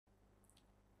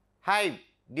Hi,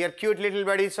 dear cute little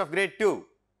buddies of grade 2.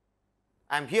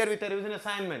 I am here with a revision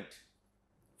assignment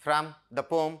from the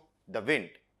poem The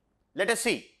Wind. Let us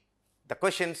see the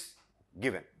questions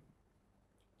given.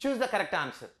 Choose the correct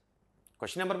answer.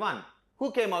 Question number 1. Who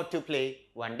came out to play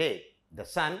one day? The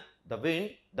sun, the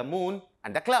wind, the moon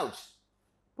and the clouds.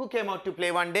 Who came out to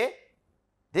play one day?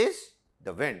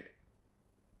 The wind.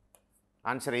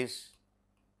 Answer is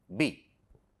B.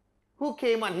 Who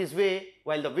came on his way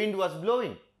while the wind was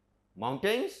blowing?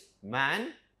 Mountains,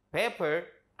 man, paper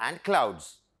and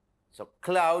clouds. So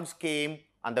clouds came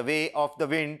on the way of the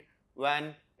wind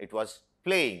when it was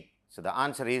playing. So the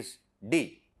answer is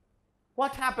D.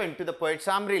 What happened to the poet's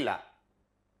umbrella?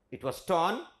 It was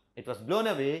torn, it was blown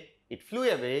away, it flew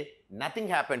away, nothing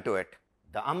happened to it.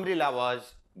 The umbrella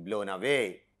was blown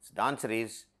away. So the answer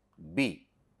is B.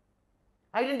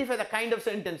 Identify the kind of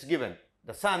sentence given.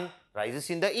 The sun rises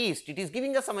in the east. It is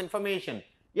giving us some information.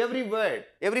 Every word,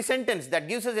 every sentence that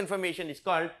gives us information is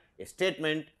called a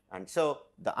statement, and so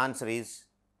the answer is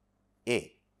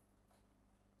A.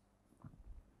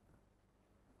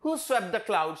 Who swept the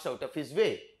clouds out of his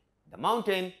way? The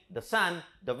mountain, the sun,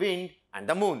 the wind and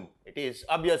the moon. It is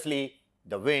obviously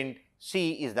the wind.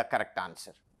 C is the correct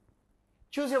answer.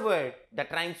 Choose a word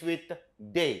that rhymes with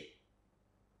day.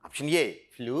 Option A,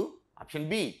 flew. Option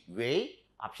B, way.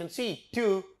 Option C,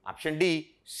 to. Option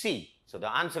D, see. So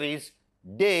the answer is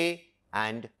day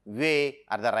and way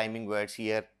are the rhyming words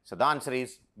here. So the answer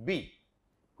is B.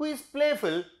 Who is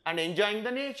playful and enjoying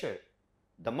the nature?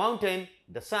 The mountain,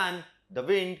 the sun, the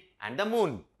wind and the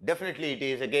moon. Definitely it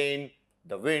is again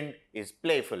the wind is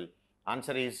playful.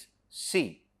 Answer is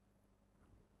C.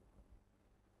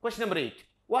 Question number 8.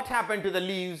 What happened to the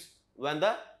leaves when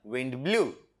the wind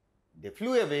blew? They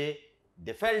flew away,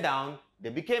 they fell down,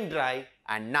 they became dry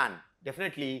and none.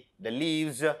 Definitely the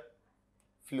leaves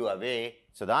flew away.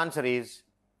 So the answer is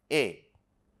A.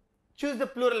 Choose the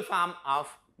plural form of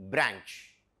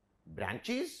branch.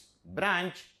 Branches,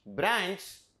 branch, branch,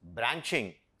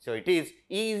 branching. So it is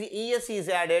ES is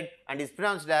added and is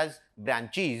pronounced as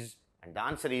branches, and the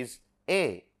answer is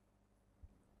A.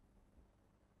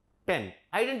 10.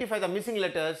 Identify the missing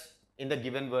letters in the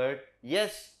given word.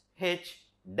 S, H,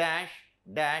 dash,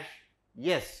 dash,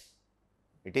 yes.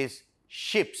 It is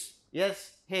ships.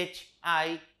 S, H,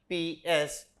 I, P,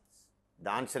 S.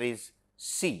 The answer is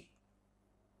C.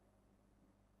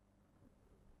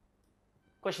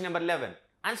 Question number 11.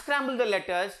 Unscramble the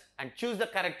letters and choose the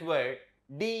correct word.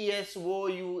 D, S, O,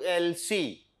 U, L,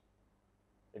 C.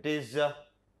 It is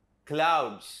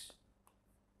clouds.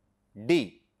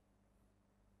 D.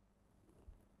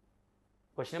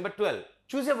 Question number 12.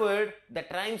 Choose a word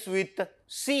that rhymes with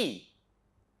C.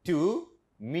 To,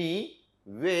 me,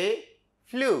 way,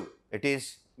 flew. It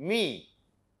is me.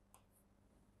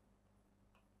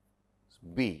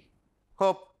 B.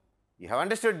 Hope you have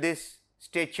understood this.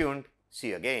 Stay tuned. See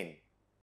you again.